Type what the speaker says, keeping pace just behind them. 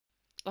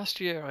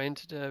Last year I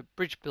entered a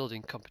bridge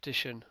building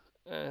competition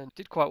and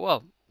did quite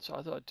well, so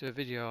I thought I'd do a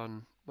video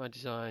on my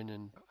design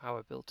and how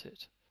I built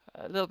it.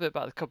 A little bit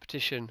about the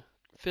competition.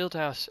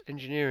 Fieldhouse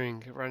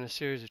Engineering ran a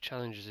series of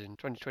challenges in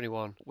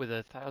 2021 with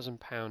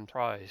 £1,000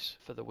 prize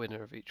for the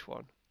winner of each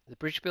one. The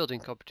bridge building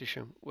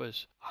competition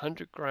was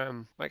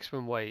 100-gram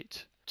maximum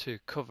weight to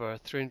cover a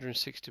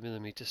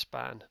 360mm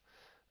span,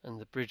 and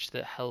the bridge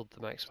that held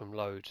the maximum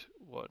load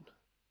won.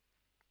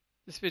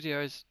 This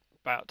video is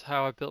about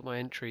how I built my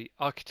entry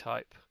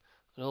archetype,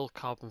 an all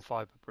carbon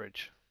fibre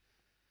bridge.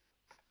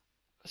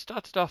 I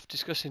started off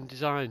discussing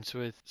designs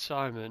with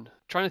Simon,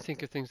 trying to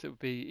think of things that would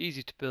be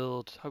easy to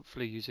build,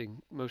 hopefully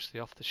using mostly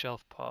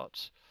off-the-shelf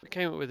parts. We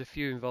came up with a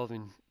few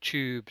involving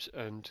tubes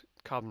and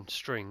carbon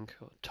string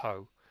or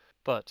tow,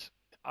 but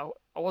I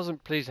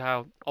wasn't pleased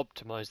how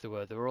optimized they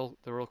were. They were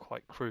all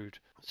quite crude.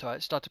 So I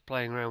started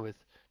playing around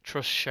with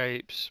truss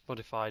shapes,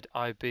 modified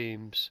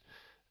I-beams,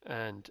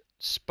 and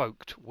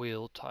spoked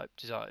wheel type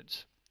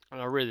designs.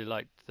 And I really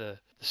liked the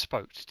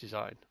spoked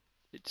design.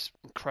 It's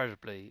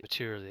incredibly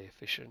materially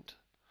efficient.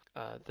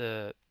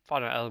 The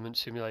finite element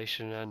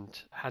simulation and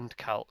hand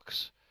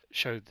calcs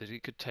showed that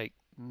it could take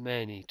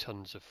many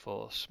tons of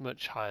force,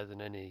 much higher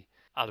than any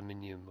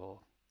aluminium or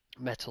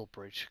metal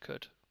bridge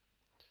could.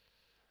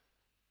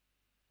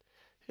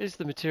 Here's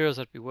the materials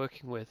I'd be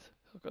working with.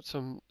 I've got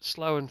some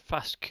slow and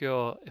fast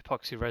cure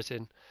epoxy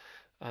resin,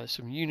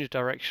 some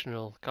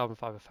unidirectional carbon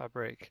fibre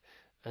fabric,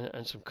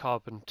 and some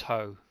carbon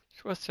tow.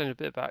 It's worth saying a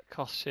bit about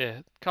costs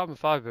here. Carbon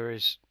fibre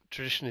is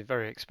traditionally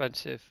very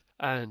expensive,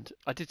 and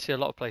I did see a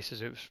lot of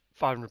places it was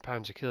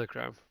 £500 a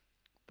kilogram,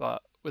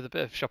 but with a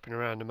bit of shopping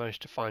around I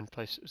managed to find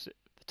places that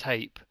the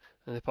tape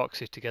and the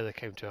epoxy together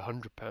came to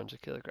 £100 a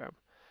kilogram,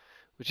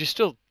 which is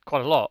still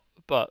quite a lot,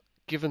 but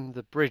given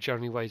the bridge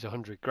only weighs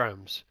 100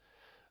 grams,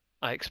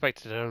 I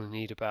expected I'd only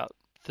need about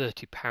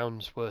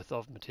 £30 worth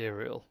of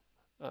material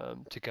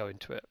to go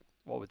into it,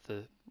 what with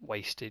the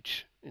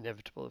wastage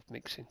inevitable of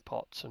mixing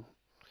pots and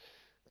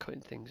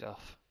cutting things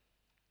off.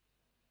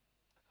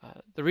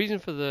 The reason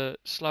for the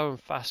slow and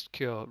fast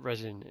cure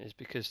resin is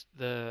because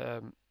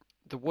the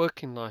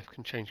working life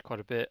can change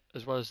quite a bit,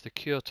 as well as the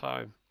cure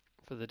time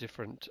for the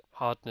different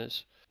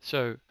hardness.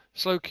 So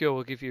slow cure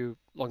will give you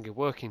longer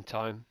working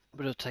time,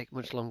 but it'll take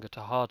much longer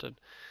to harden.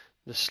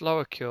 The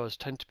slower cures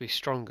tend to be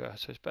stronger,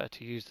 so it's better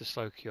to use the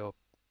slow cure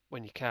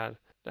when you can.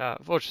 Now,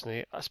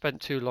 unfortunately, I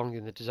spent too long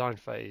in the design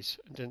phase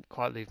and didn't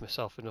quite leave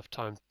myself enough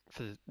time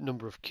for the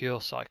number of cure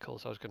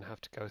cycles I was going to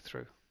have to go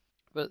through.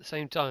 But at the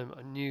same time,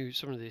 I knew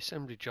some of the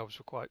assembly jobs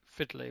were quite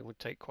fiddly and would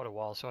take quite a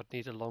while, so I'd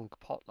need a long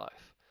pot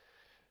life.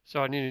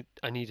 So I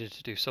needed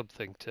to do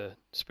something to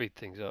speed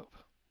things up,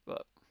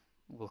 but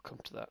we'll come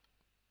to that.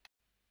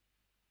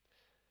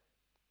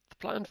 The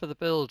plan for the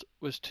build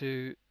was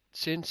to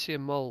CNC a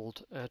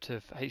mold out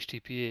of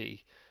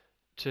HDPE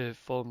to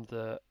form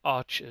the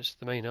arches,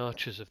 the main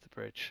arches of the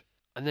bridge,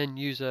 and then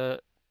use a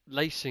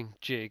lacing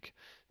jig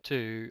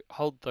to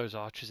hold those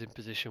arches in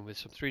position with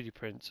some 3D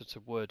prints and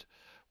some wood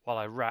while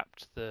I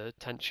wrapped the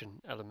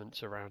tension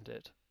elements around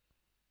it.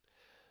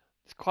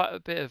 It's quite a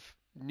bit of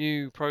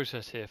new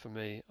process here for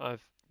me.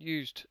 I've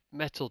used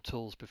metal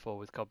tools before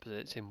with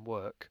composites in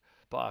work,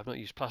 but I've not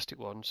used plastic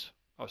ones.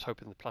 I was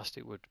hoping the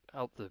plastic would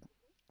help the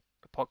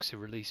epoxy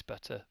release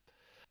better.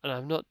 And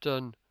I've not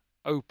done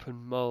open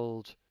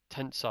mold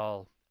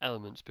tensile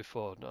elements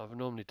before. I've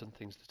normally done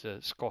things that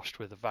are squashed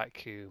with a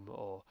vacuum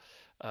or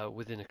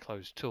within a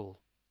closed tool.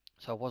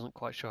 So I wasn't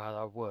quite sure how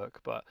that would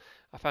work, but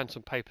I found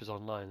some papers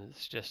online that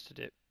suggested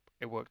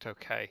it worked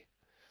okay,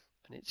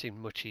 and it seemed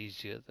much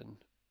easier than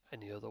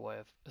any other way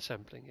of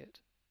assembling it.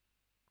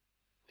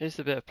 Here's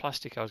the bit of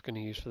plastic I was going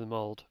to use for the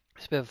mould.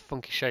 It's a bit of a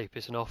funky shape.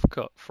 It's an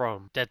offcut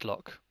from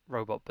Deadlock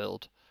robot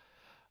build,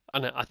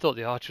 and I thought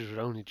the arches would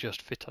only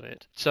just fit on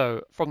it.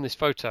 So from this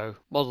photo,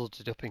 modelled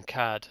it up in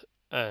CAD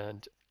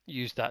and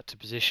used that to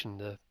position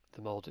the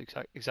mould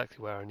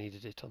exactly where I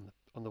needed it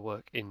on the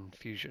work in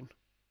Fusion.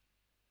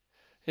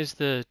 Here's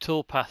the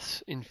tool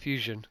paths in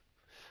Fusion.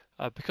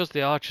 Because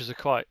the arches are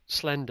quite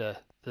slender,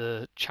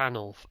 the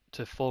channel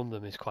to form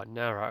them is quite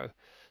narrow,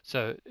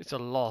 so it's a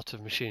lot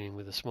of machining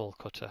with a small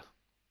cutter.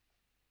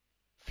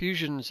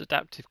 Fusion's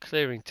adaptive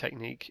clearing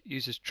technique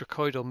uses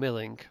trochoidal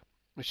milling,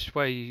 which is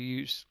where you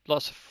use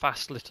lots of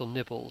fast little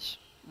nibbles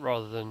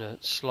rather than a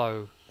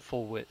slow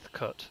full width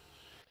cut.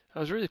 I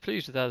was really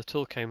pleased with how the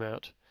tool came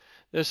out.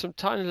 There's some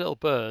tiny little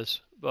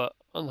burrs, but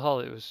on the whole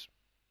it was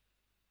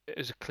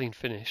a clean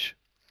finish.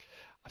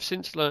 I've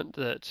since learnt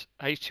that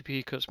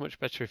HDPE cuts much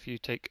better if you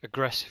take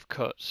aggressive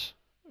cuts,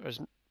 whereas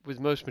with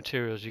most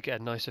materials you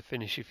get a nicer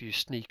finish if you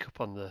sneak up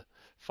on the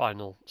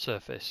final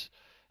surface.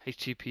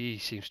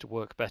 HDPE seems to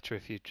work better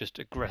if you just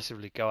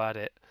aggressively go at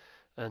it,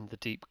 and the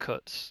deep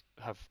cuts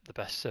have the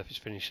best surface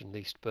finish and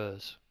least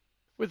burrs.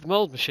 With the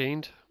mould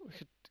machined, we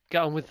could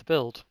get on with the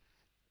build.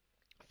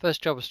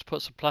 First job was to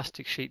put some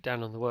plastic sheet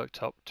down on the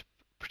worktop to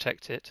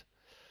protect it,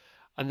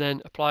 and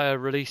then apply a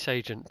release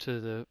agent to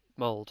the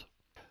mould.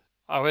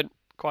 I went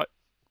quite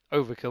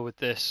overkill with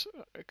this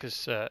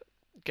because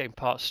getting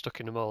parts stuck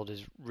in the mould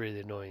is really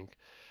annoying.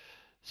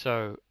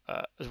 So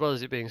as well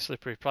as it being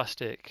slippery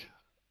plastic,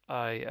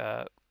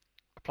 I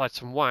applied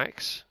some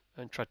wax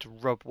and tried to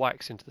rub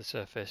wax into the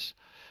surface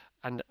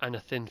and a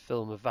thin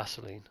film of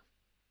Vaseline.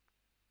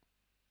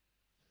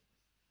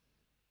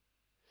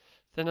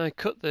 Then I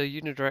cut the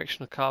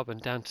unidirectional carbon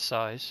down to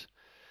size,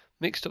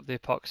 mixed up the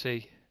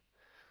epoxy,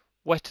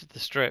 wetted the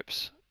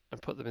strips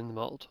and put them in the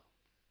mould.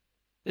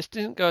 This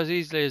didn't go as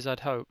easily as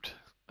I'd hoped.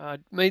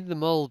 I'd made the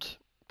mould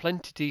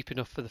plenty deep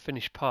enough for the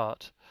finished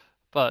part,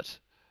 but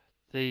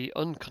the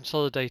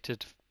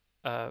unconsolidated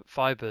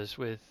fibres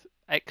with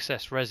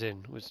excess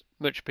resin was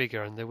much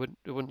bigger and they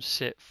wouldn't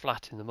sit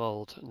flat in the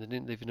mould, and they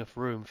didn't leave enough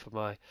room for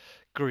my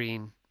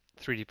green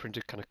 3D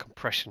printed kind of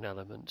compression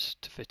elements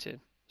to fit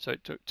in. So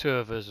it took 2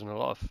 of us and a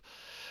lot of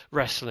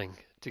wrestling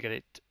to get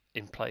it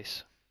in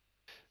place.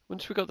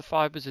 Once we got the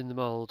fibres in the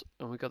mould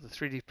and we got the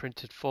 3D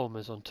printed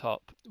formers on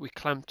top, we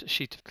clamped a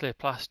sheet of clear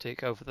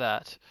plastic over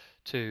that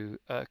to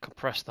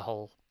compress the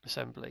whole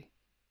assembly.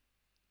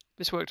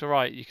 This worked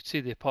alright. You can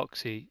see the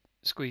epoxy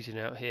squeezing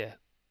out here.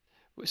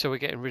 So we're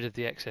getting rid of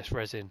the excess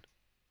resin,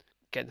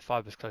 getting the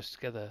fibres closer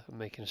together and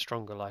making a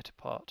stronger, lighter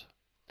part.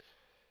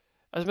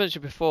 As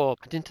mentioned before,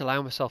 I didn't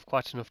allow myself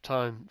quite enough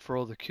time for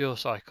all the cure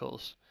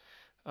cycles.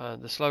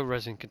 The slow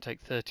resin can take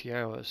 30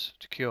 hours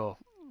to cure,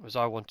 as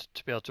I wanted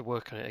to be able to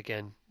work on it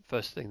again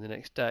first thing the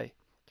next day.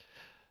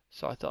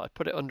 So I thought I'd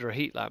put it under a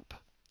heat lamp,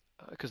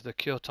 because the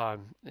cure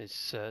time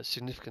is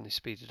significantly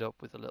speeded up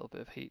with a little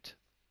bit of heat.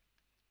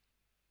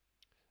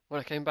 When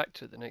I came back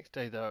to it the next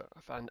day though,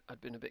 I found I'd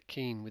been a bit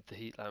keen with the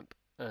heat lamp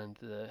and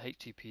the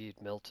HDPE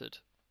had melted.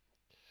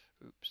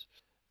 Oops.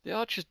 The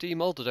arches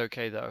demolded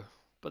okay though,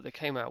 but they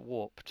came out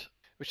warped,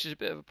 which is a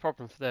bit of a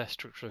problem for their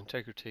structural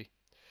integrity.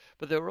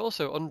 But they were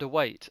also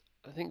underweight,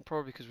 I think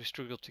probably because we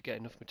struggled to get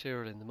enough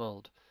material in the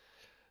mould.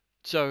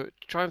 So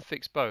to try and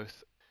fix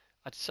both,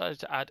 I decided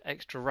to add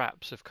extra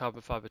wraps of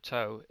carbon fibre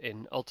tow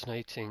in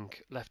alternating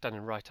left-hand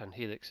and right-hand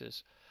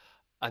helixes,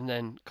 and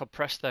then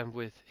compress them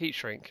with heat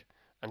shrink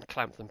and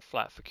clamp them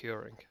flat for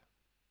curing.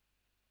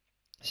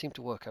 It seemed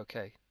to work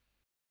okay.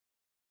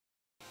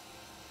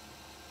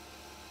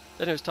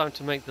 Then it was time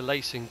to make the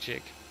lacing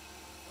jig.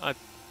 I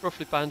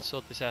roughly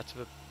bandsawed this out of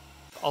an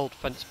old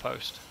fence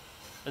post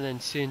and then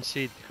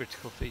CNC'd the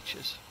critical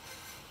features.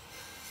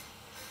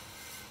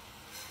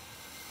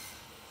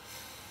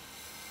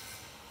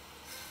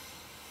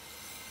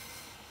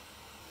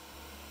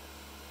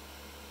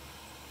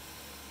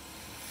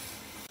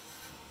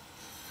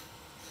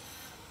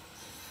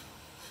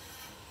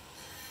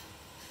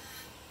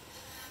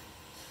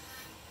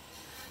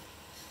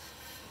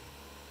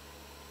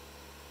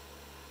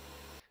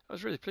 I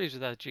was really pleased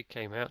with how the jig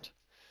came out.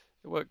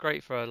 It worked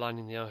great for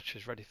aligning the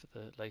arches ready for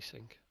the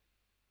lacing.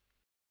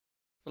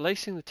 For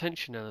lacing the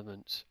tension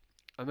elements,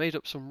 I made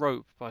up some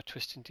rope by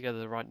twisting together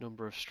the right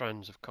number of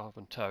strands of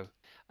carbon tow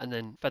and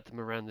then fed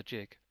them around the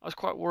jig. I was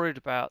quite worried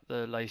about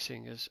the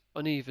lacing as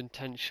uneven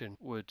tension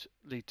would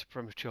lead to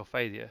premature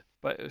failure,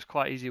 but it was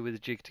quite easy with the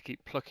jig to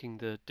keep plucking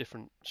the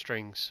different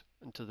strings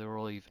until they were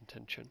all even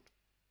tension.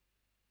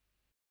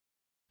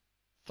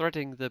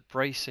 Threading the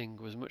bracing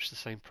was much the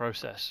same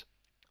process,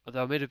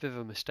 although I made a bit of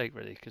a mistake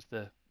really because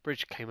the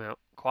bridge came out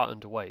quite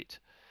underweight,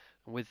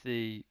 and with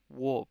the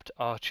warped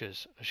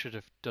arches I should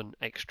have done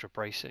extra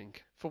bracing.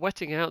 For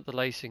wetting out the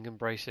lacing and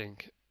bracing,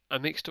 I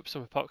mixed up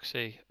some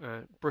epoxy,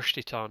 brushed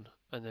it on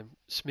and then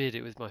smeared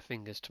it with my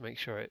fingers to make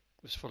sure it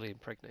was fully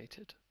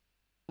impregnated.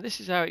 And this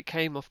is how it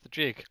came off the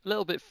jig. A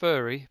little bit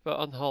furry, but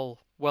on the whole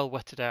well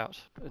wetted out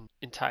and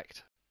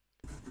intact.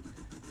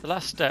 The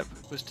last step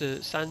was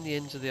to sand the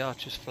ends of the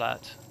arches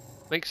flat,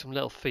 make some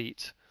little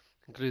feet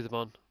and glue them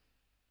on.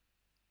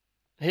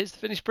 And here's the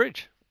finished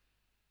bridge.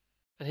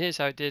 And here's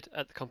how it did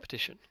at the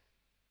competition.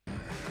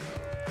 Archetype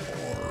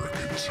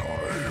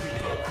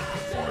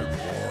by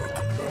Mark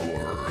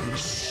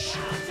Millers.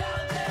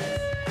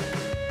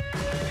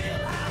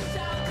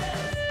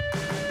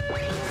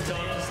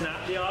 Time to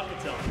snap the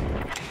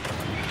archetype.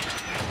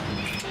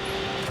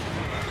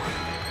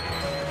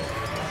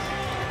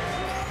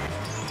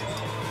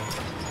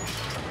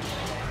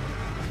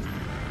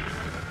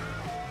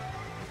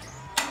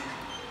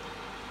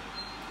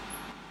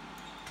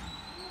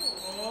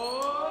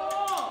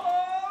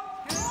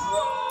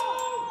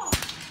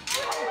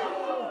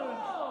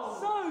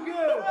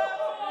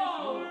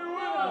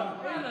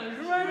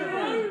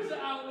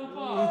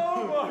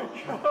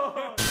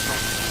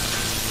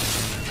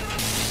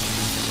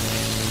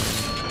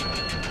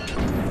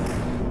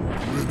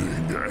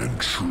 Winning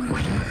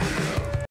entry.